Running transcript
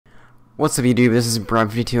What's up YouTube, this is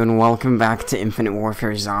Brub52 and welcome back to Infinite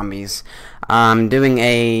Warfare Zombies. I'm doing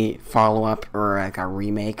a follow-up, or like a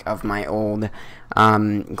remake of my old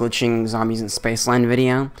glitching zombies in Spaceland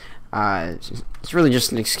video. It's really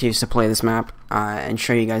just an excuse to play this map and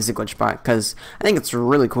show you guys the glitch spot, because I think it's a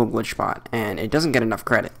really cool glitch spot and it doesn't get enough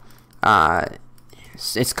credit.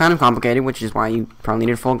 It's kind of complicated, which is why you probably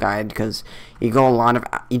need a full guide, because you do a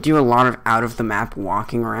lot of out of the map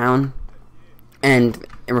walking around, and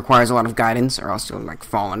it requires a lot of guidance, or else you'll like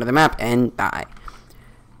fall under the map and die,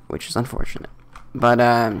 which is unfortunate. But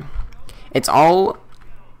it's all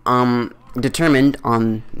determined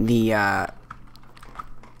on the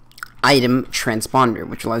item transponder,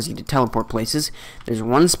 which allows you to teleport places. There's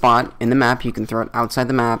one spot in the map you can throw it outside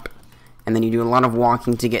the map, and then you do a lot of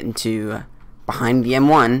walking to get into behind the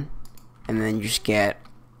M1, and then you just get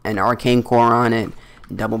an arcane core on it,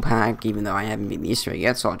 double pack, even though I haven't beaten the Easter egg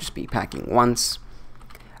yet, so I'll just be packing once.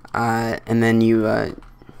 And then you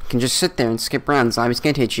can just sit there and skip around. Zombies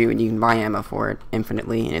can't hit you, and you can buy ammo for it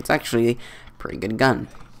infinitely, and it's actually a pretty good gun.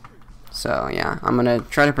 So yeah, I'm gonna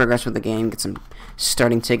try to progress with the game, get some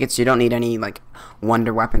starting tickets. You don't need any like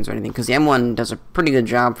wonder weapons or anything, because the M1 does a pretty good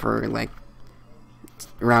job for like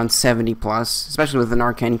around 70 plus, especially with an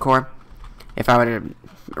arcane core. If I were to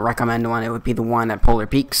recommend one, it would be the one at Polar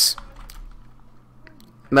Peaks,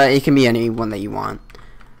 but it can be any one that you want.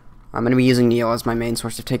 I'm going to be using Neo as my main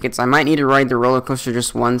source of tickets. I might need to ride the roller coaster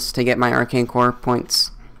just once to get my arcane core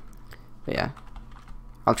points. But yeah,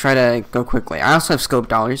 I'll try to go quickly. I also have scope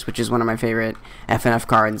dollars, which is one of my favorite FNF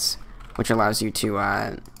cards, which allows you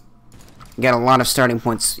to get a lot of starting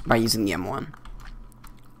points by using the M1.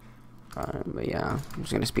 But yeah, I'm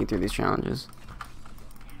just going to speed through these challenges.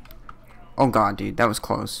 Oh god, dude, that was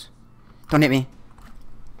close. Don't hit me.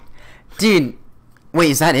 Dude,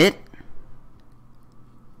 wait, is that it?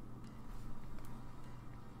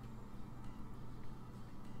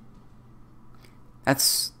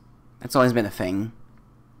 That's always been a thing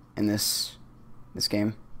in this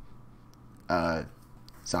game.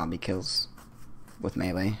 Zombie kills with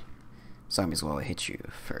melee. Zombies will hit you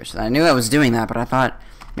first. I knew I was doing that, but I thought,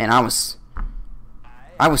 man, I was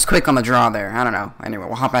quick on the draw there. I don't know. Anyway,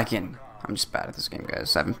 we'll hop back in. I'm just bad at this game,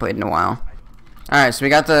 guys. I haven't played in a while. Alright, so we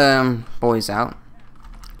got the boys out.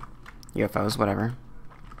 UFOs, whatever.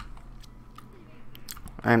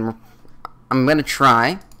 And I'm gonna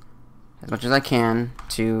try as much as I can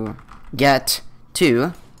to get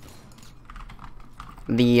to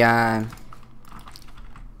the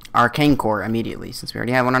arcane core immediately, since we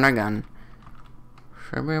already have one on our gun.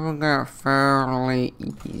 Should be able to get it fairly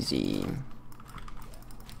easy.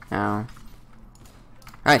 Now,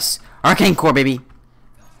 nice arcane core, baby.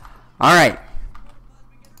 All right.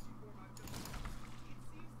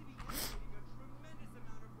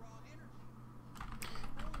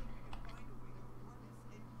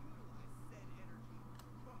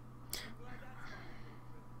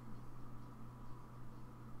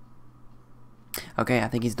 Okay, I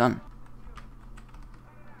think he's done.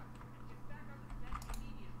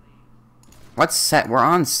 What's set? We're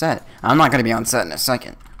on set. I'm not gonna be on set in a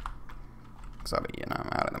second, because I'll be, you know,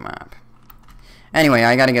 out of the map. Anyway,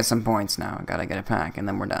 I gotta get some points now. I gotta get a pack, and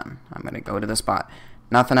then we're done. I'm gonna go to the spot.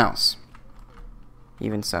 Nothing else.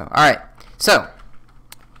 Even so. Alright, so,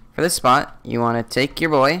 for this spot, you want to take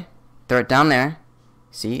your boy, throw it down there.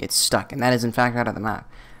 See, it's stuck, and that is in fact out of the map.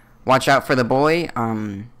 Watch out for the boy,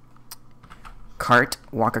 cart,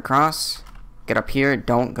 walk across, get up here,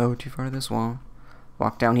 don't go too far to this wall.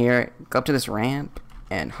 Walk down here, go up to this ramp,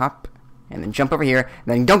 and hop, and then jump over here, and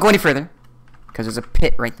then don't go any further, because there's a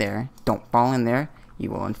pit right there. Don't fall in there. You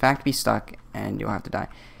will in fact be stuck, and you'll have to die.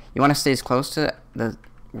 You want to stay as close to the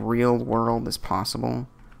real world as possible.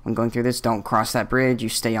 When going through this, don't cross that bridge. You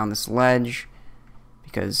stay on this ledge,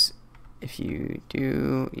 because if you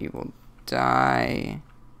do, you will die.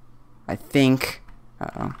 I think.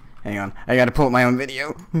 Uh-oh. Hang on. I gotta pull up my own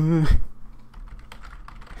video.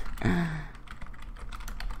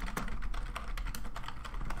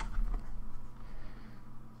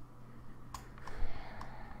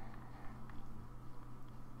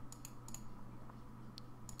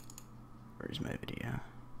 Where's my video?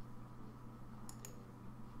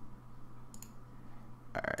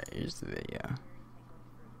 Alright, here's the video.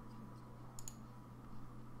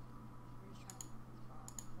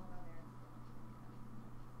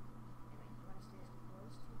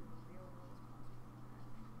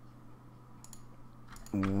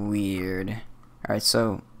 Weird. Alright,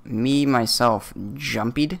 so me myself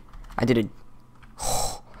jumpied. I did a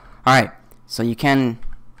alright, so you can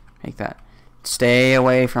make that. Stay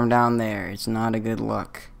away from down there. It's not a good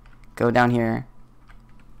look. Go down here.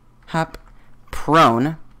 Hop.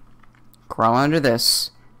 Prone. Crawl under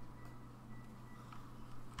this.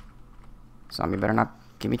 Zombie better not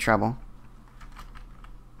give me trouble.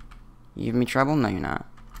 You give me trouble? No, you're not.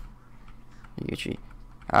 Yuchi.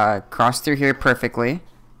 Cross through here perfectly.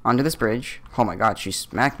 Onto this bridge. Oh my god, she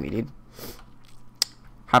smacked me, dude.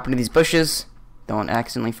 Hop into these bushes. Don't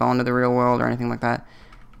accidentally fall into the real world or anything like that.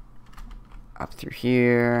 Up through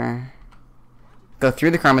here. Go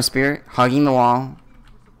through the chromosphere, hugging the wall.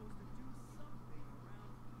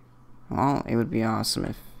 Well, it would be awesome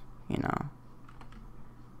if, you know,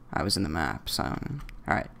 I was in the map, so...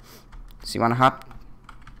 Alright. So you want to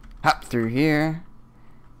hop through here.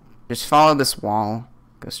 Just follow this wall.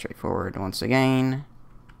 Go straight forward once again.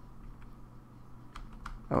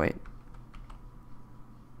 Oh, wait.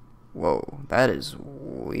 Whoa, that is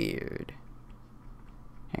weird.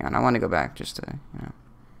 Hang on, I want to go back just to, you know,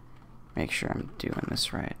 make sure I'm doing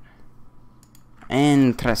this right.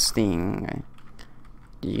 Interesting.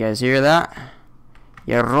 Did you guys hear that?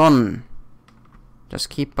 You run.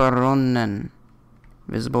 Just keep a running.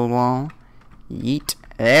 Visible wall. Yeet.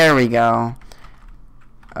 There we go.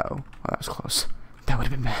 Uh oh, well, that was close. That would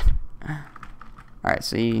have been bad. Alright,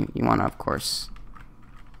 so you want to, of course,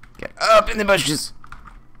 get up in the bushes.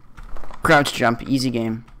 Crouch jump, easy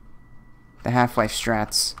game. The Half-Life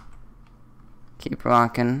strats. Keep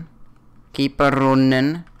rocking. Keep a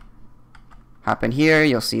running. Hop in here,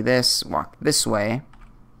 you'll see this. Walk this way.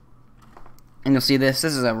 And you'll see this.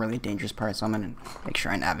 This is a really dangerous part, so I'm going to make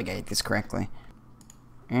sure I navigate this correctly.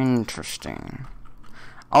 Interesting.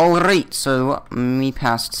 Alright, so me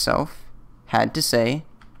past self had to say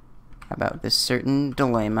about this certain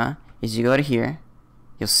dilemma is you go to here,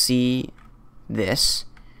 you'll see this.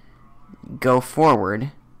 Go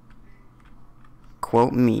forward.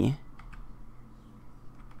 Quote me.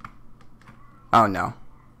 Oh no.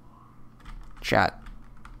 Chat.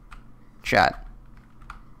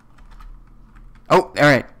 Oh,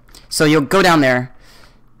 alright. So you'll go down there.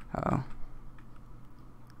 Uh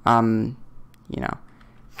oh. You know.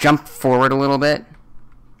 Jump forward a little bit.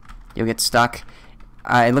 You'll get stuck.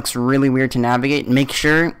 It looks really weird to navigate. Make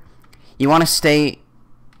sure you want to stay.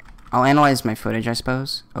 I'll analyze my footage, I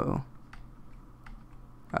suppose. Uh-oh.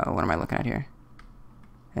 What am I looking at here?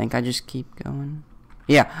 I think I just keep going.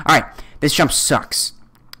 Yeah, alright. This jump sucks.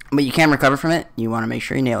 But you can recover from it. You want to make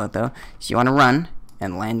sure you nail it, though. So you want to run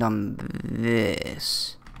and land on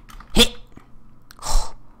this. Hit!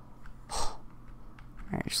 Alright,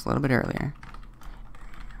 just a little bit earlier.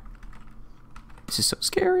 This is so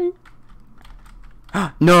scary.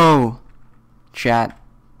 No! Chat.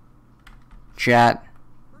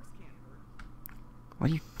 What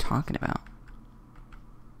are you talking about?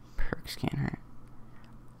 Perks can't hurt.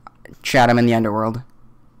 Chat, I'm in the underworld. I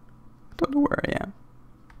don't know where I am.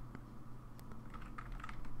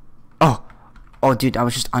 Oh, dude, I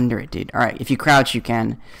was just under it, dude. Alright, if you crouch, you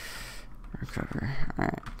can recover.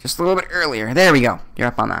 Alright, just a little bit earlier. There we go. You're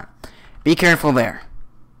up on that. Be careful there.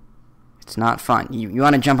 It's not fun. You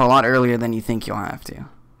want to jump a lot earlier than you think you'll have to.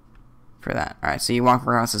 For that. Alright, so you walk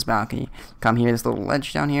across this balcony. Come here, this little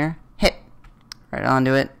ledge down here. Hit. Right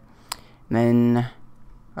onto it. And then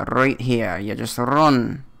right here, you just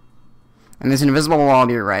run. And there's an invisible wall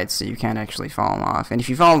to your right, so you can't actually fall off. And if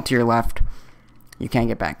you fall to your left, you can't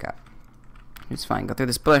get back up. It's fine. Go through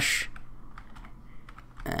this bush.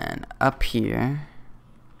 And up here.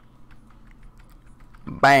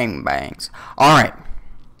 Bang bangs. Alright.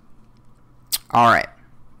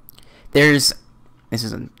 This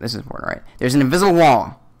is important, right? There's an invisible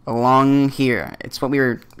wall along here. It's what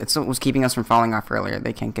was keeping us from falling off earlier.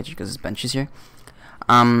 They can't get you because there's benches here.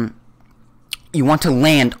 You want to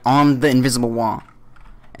land on the invisible wall.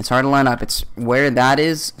 It's hard to line up. It's where that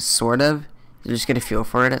is, sort of. You just get a feel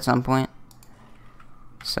for it at some point.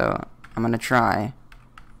 So, I'm gonna try.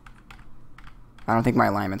 I don't think my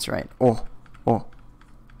alignment's right. Oh.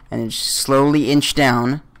 And then just slowly inch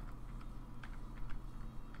down.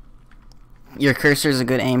 Your cursor is a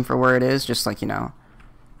good aim for where it is, just like, you know.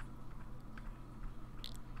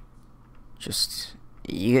 Just,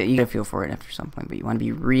 you get a feel for it after some point, but you want to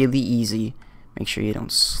be really easy. Make sure you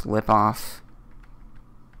don't slip off.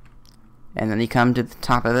 And then you come to the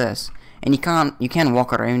top of this. And you can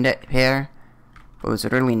walk around it here, but it's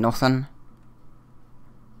really nothing.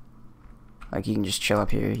 Like, you can just chill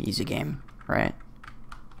up here, easy game, right?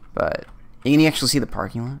 But you can actually see the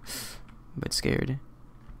parking lot. I'm a bit scared.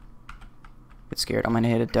 I'm gonna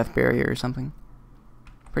hit a death barrier or something.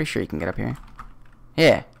 Pretty sure you can get up here.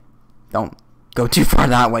 Yeah. Don't go too far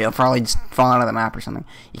that way. You'll probably just fall out of the map or something.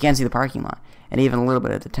 You can't see the parking lot. And even a little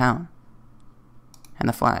bit of the town. And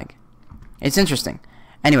the flag. It's interesting.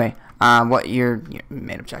 Anyway, what your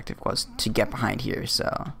main objective was to get behind here.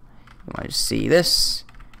 So, I just see this,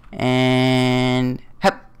 and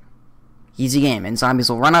hep, easy game. And zombies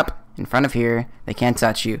will run up in front of here. They can't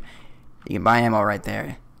touch you. You can buy ammo right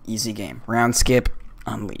there. Easy game. Round skip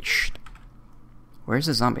unleashed. Where's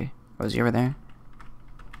the zombie? Oh, is he over there?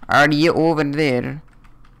 Are you over there?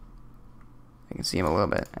 I can see him a little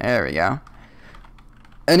bit. There we go.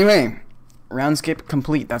 Anyway, round skip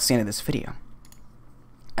complete. That's the end of this video.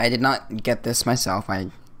 I did not get this myself.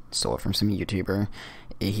 I stole it from some YouTuber.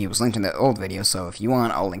 He was linked in the old video, so if you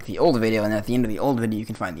want, I'll link the old video, and at the end of the old video, you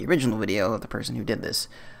can find the original video of the person who did this.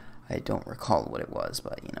 I don't recall what it was,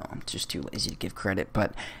 but, you know, I'm just too lazy to give credit,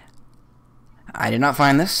 but I did not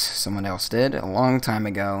find this. Someone else did a long time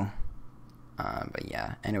ago. But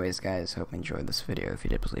yeah, anyways, guys, hope you enjoyed this video. If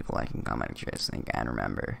you did, please leave a like and comment what you guys think, and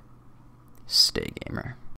remember, stay gamer.